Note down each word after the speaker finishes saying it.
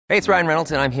Hey, it's Ryan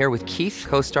Reynolds, and I'm here with Keith,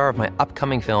 co-star of my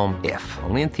upcoming film, If,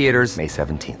 only in theaters May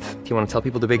 17th. Do you want to tell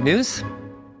people the big news?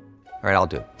 All right, I'll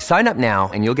do it. Sign up now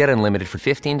and you'll get unlimited for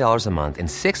 $15 a month and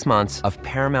 6 months of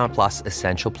Paramount Plus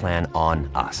Essential Plan on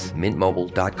us.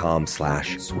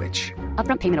 MintMobile.com/switch.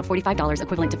 Upfront payment of $45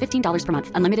 equivalent to $15 per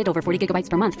month. Unlimited over 40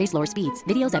 gigabytes per month. Face lower speeds.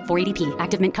 Videos at 480p.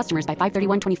 Active Mint customers by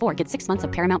 531.24 get 6 months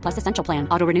of Paramount Plus Essential Plan.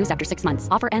 Auto renews after 6 months.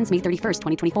 Offer ends May 31st,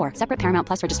 2024. Separate Paramount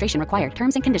Plus registration required.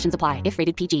 Terms and conditions apply if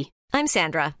rated PG. I'm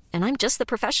Sandra, and I'm just the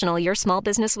professional your small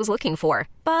business was looking for.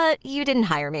 But you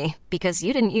didn't hire me because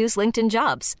you didn't use LinkedIn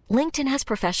Jobs. LinkedIn has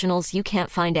professionals you can't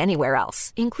find anywhere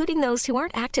else, including those who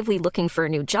aren't actively looking for a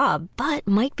new job, but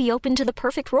might be open to the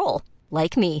perfect role,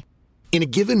 like me. In a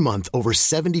given month, over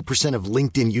 70% of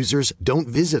LinkedIn users don't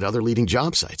visit other leading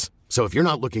job sites. So if you're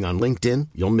not looking on LinkedIn,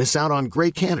 you'll miss out on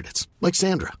great candidates like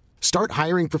Sandra. Start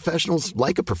hiring professionals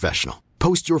like a professional.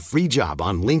 Post your free job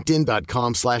on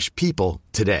linkedin.com/people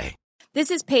today. This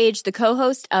is Paige, the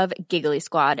co-host of Giggly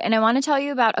Squad, and I want to tell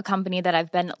you about a company that I've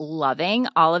been loving,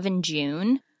 Olive &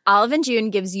 June. Olive & June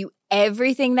gives you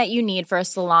everything that you need for a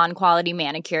salon-quality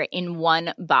manicure in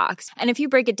one box. And if you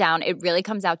break it down, it really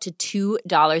comes out to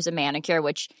 $2 a manicure,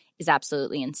 which is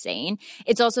absolutely insane.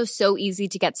 It's also so easy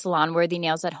to get salon-worthy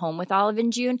nails at home with Olive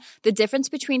 & June. The difference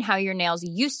between how your nails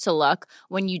used to look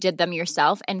when you did them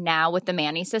yourself and now with the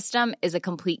Mani system is a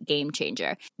complete game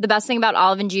changer. The best thing about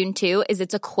Olive & June, too, is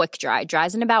it's a quick dry.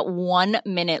 Dries in about 1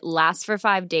 minute, lasts for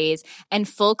 5 days, and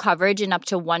full coverage in up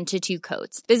to 1 to 2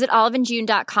 coats. Visit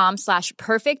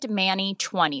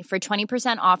oliveandjune.com/perfectmani20 for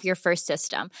 20% off your first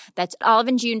system. That's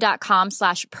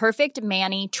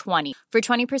oliveandjune.com/perfectmani20 for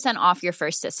 20% off your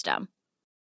first system.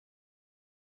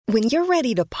 When you're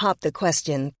ready to pop the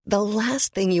question, the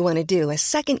last thing you want to do is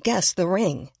second-guess the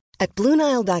ring. At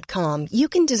BlueNile.com, you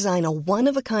can design a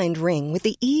one-of-a-kind ring with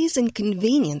the ease and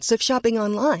convenience of shopping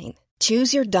online.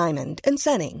 Choose your diamond and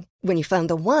setting. When you find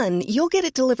the one, you'll get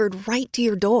it delivered right to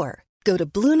your door. Go to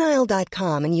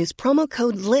BlueNile.com and use promo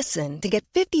code LISTEN to get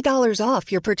 $50 off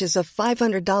your purchase of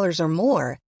 $500 or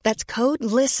more. That's code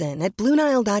LISTEN at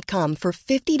BlueNile.com for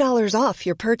 $50 off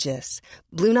your purchase.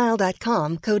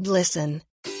 BlueNile.com, code LISTEN.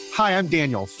 Hi, I'm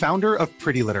Daniel, founder of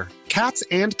Pretty Litter. Cats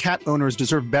and cat owners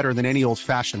deserve better than any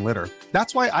old-fashioned litter.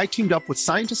 That's why I teamed up with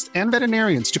scientists and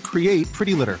veterinarians to create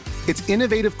Pretty Litter. Its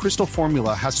innovative crystal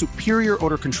formula has superior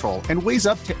odor control and weighs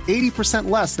up to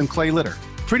 80% less than clay litter.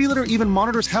 Pretty Litter even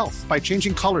monitors health by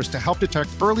changing colors to help detect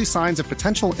early signs of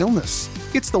potential illness.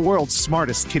 It's the world's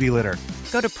smartest kitty litter.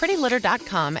 Go to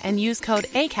prettylitter.com and use code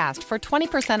ACAST for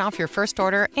 20% off your first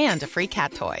order and a free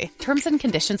cat toy. Terms and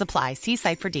conditions apply. See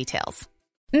site for details.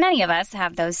 Many of us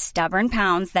have those stubborn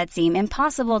pounds that seem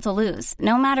impossible to lose,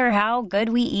 no matter how good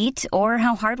we eat or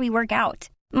how hard we work out.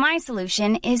 My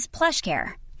solution is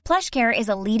PlushCare. PlushCare is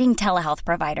a leading telehealth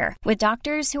provider with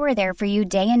doctors who are there for you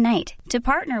day and night to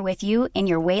partner with you in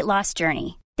your weight loss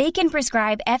journey. They can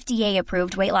prescribe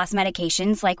FDA-approved weight loss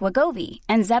medications like Wegovy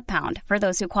and Zepbound for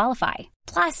those who qualify.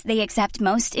 Plus, they accept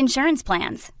most insurance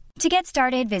plans. To get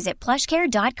started, visit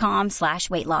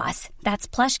plushcare.com/weightloss. That's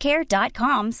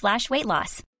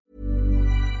plushcare.com/weightloss.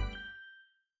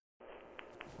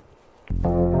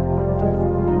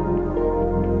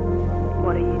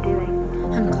 What are you doing?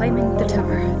 I'm climbing the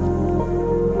tower.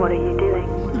 What are you doing?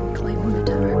 I'm climbing the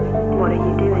tower. What are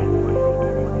you doing?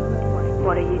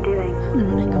 What are you doing? I'm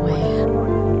running away.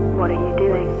 What are you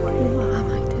doing? What am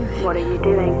I doing? What are you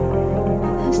doing?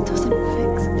 This doesn't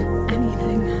fix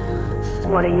anything.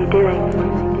 What are you doing?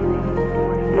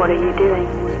 What are you doing?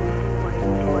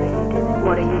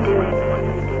 What are you doing?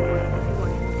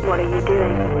 What are you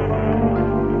doing?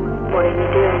 What are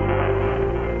you doing?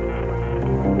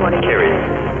 What are you doing?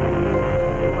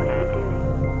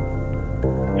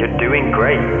 You're doing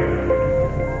great.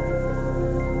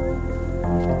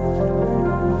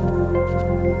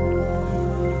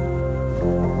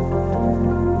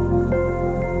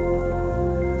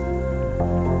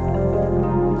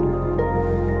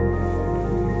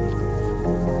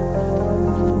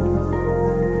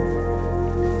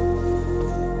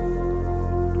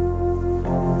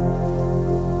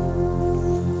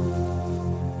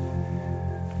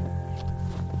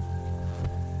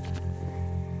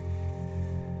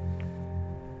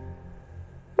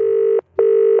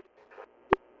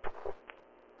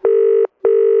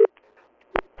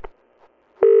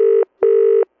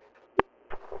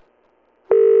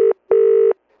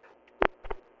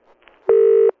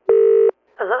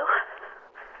 Hello?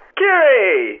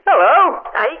 Kiri! Hello!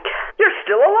 Ike? You're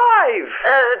still alive!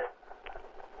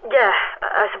 Yeah,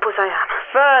 I suppose I am.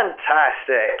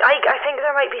 Fantastic! Ike, I think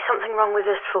there might be something wrong with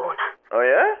this phone. Oh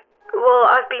yeah? Well,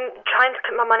 I've been trying to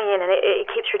put my money in and it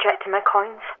keeps rejecting my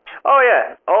coins. Oh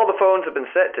yeah, all the phones have been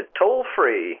set to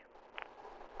toll-free.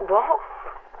 What?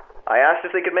 I asked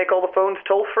if they could make all the phones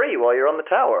toll-free while you're on the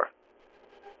tower.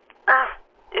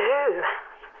 Who?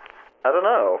 I don't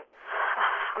know.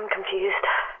 I'm confused.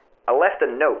 I left a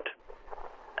note.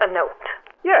 A note?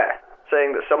 Yeah,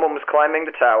 saying that someone was climbing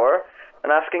the tower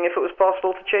and asking if it was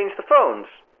possible to change the phones.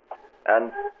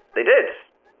 And they did.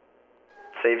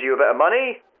 Saves you a bit of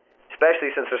money,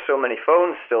 especially since there's so many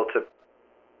phones still to...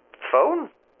 phone?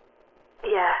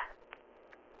 Yeah.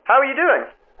 How are you doing?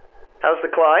 How's the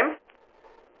climb?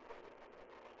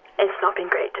 It's not been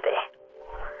great today.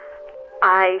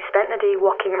 I spent the day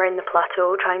walking around the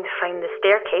plateau trying to find the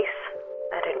staircase.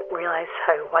 I didn't realise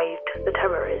how wide the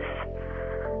tower is.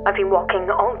 I've been walking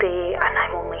all day and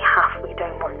I'm only halfway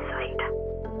down one side.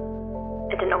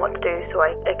 I didn't know what to do, so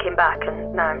I came back,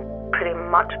 and now I'm pretty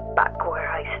much back where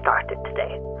I started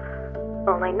today.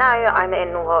 Only now I'm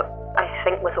in what I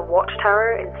think was a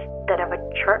watchtower instead of a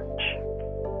church.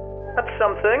 That's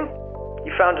something.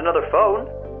 You found another phone.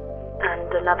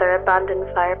 And another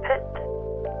abandoned fire pit.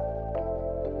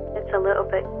 It's a little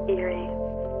bit eerie.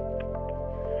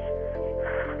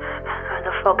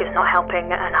 The fog is not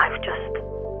helping, and I've just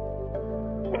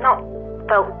not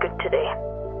felt good today.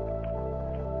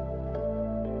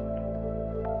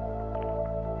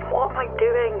 What am I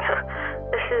doing?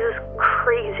 This is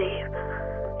crazy.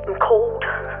 I'm cold,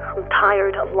 I'm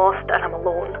tired, I'm lost, and I'm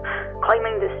alone.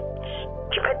 Climbing this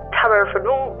stupid tower for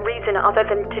no reason other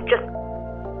than to just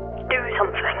do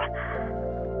something.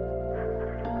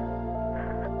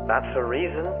 That's a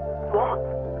reason. What?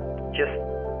 Just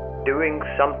doing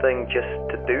something just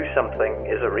to do something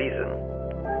is a reason.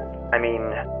 I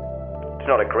mean, it's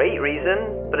not a great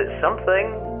reason, but it's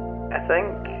something, I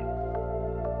think.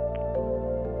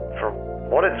 For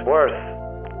what it's worth,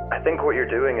 I think what you're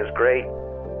doing is great.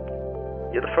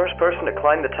 You're the first person to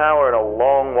climb the tower in a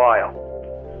long while.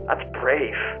 That's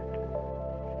brave.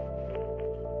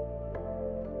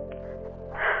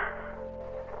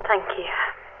 Thank you.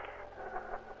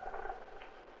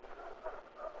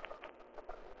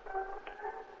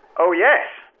 Oh yes.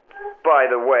 By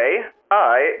the way,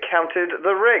 I counted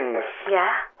the rings.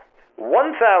 Yeah?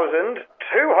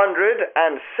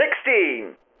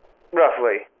 1,216,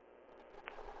 roughly.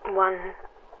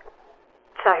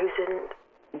 1,000.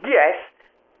 Yes,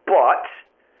 but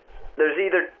there's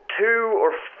either 2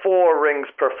 or 4 rings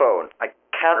per phone. I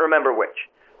can't remember which.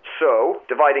 So,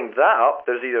 dividing that up,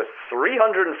 there's either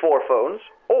 304 phones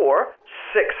or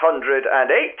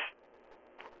 608.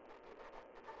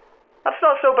 That's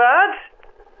not so bad.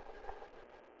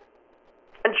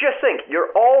 And just think,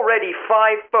 you're already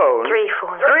 5 phones. 3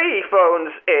 phones. 3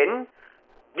 phones in.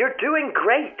 You're doing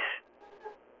great.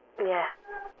 Yeah,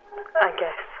 I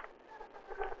guess.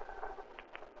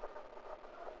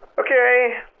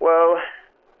 Okay, well,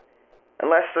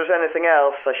 unless there's anything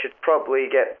else, I should probably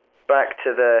get back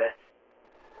to the...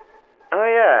 Oh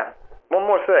yeah, one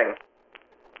more thing.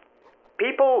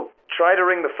 People try to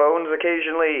ring the phones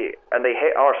occasionally, and they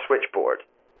hit our switchboard.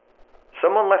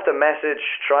 Someone left a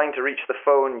message trying to reach the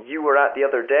phone you were at the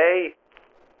other day.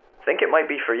 Think it might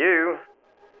be for you.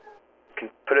 Can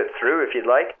put it through if you'd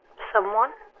like.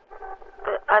 Someone?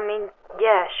 I mean,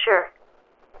 yeah, sure.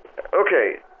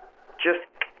 Okay, just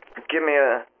give me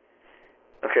a...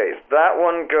 Okay, that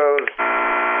one goes...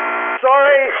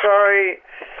 Sorry.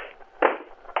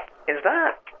 Is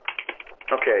that...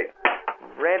 Okay,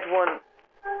 red one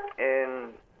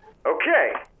in...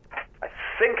 Okay, I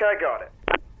think I got it.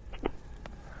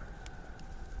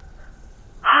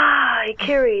 Hi,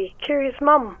 Kiri. Kiri's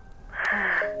mum.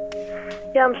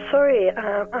 Yeah, I'm sorry.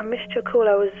 I missed your call.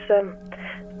 I was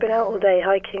been out all day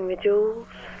hiking with Jules.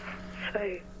 So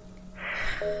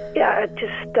yeah, I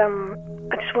just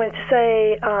wanted to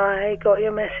say I got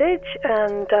your message,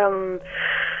 and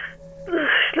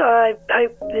I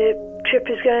hope the trip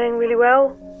is going really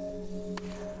well.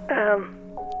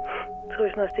 It's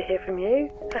always nice to hear from you.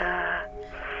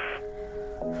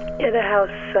 Yeah, the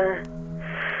house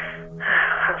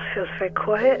feels very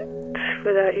quiet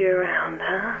without you around,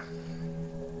 huh?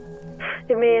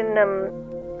 Yeah, me and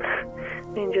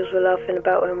Jules were laughing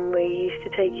about when we used to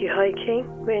take you hiking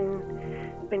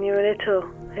when you were little,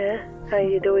 yeah? How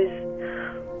you'd always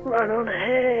run on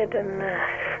ahead and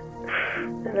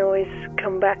always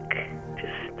come back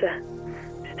just to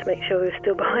make sure we were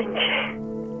still behind you.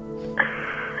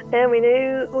 And we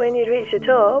knew when you'd reach the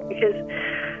top, because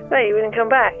you wouldn't come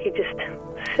back, you'd just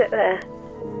sit there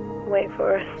and wait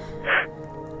for us.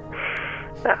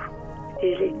 Well,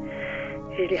 usually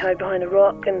hide behind a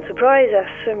rock and surprise us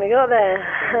when we got there.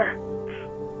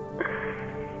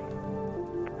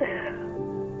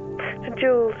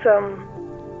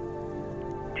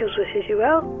 Giles wishes you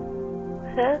well.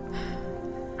 Yeah?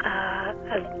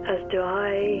 As do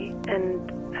I,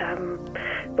 and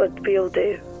what we all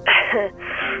do.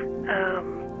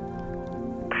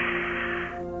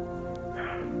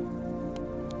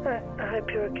 I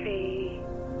hope you're okay,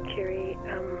 Kiri,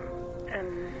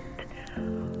 and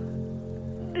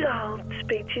I'll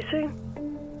speak to you soon.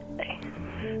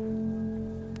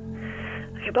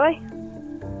 Okay, bye.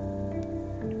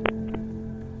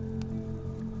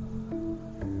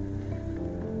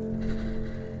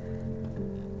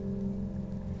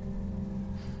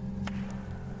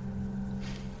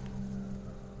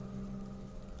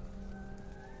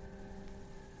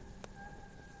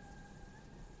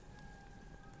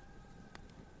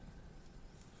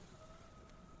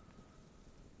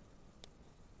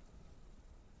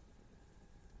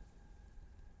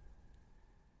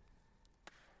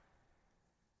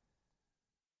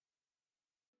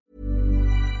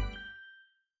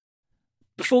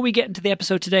 Before we get into the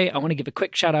episode today, I want to give a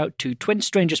quick shout out to Twin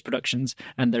Strangers Productions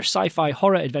and their sci-fi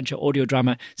horror adventure audio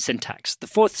drama Syntax, the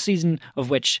 4th season of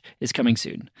which is coming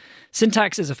soon.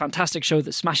 Syntax is a fantastic show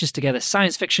that smashes together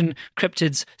science fiction,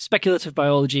 cryptids, speculative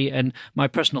biology, and my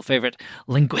personal favourite,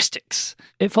 linguistics.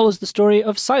 It follows the story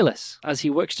of Silas as he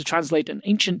works to translate an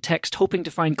ancient text, hoping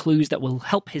to find clues that will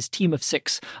help his team of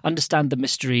 6 understand the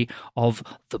mystery of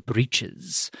the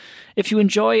breaches. If you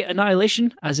enjoy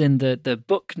Annihilation, as in the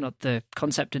book, not the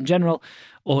concept in general,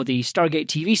 or the Stargate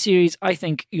TV series, I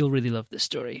think you'll really love this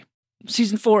story.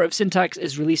 Season 4 of Syntax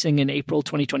is releasing in April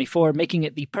 2024, making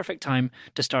it the perfect time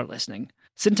to start listening.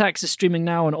 Syntax is streaming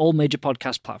now on all major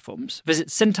podcast platforms. Visit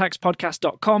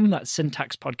syntaxpodcast.com, that's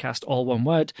Syntax Podcast, all one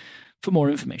word, for more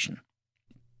information.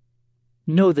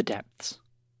 Know the depths.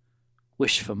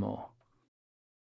 Wish for more.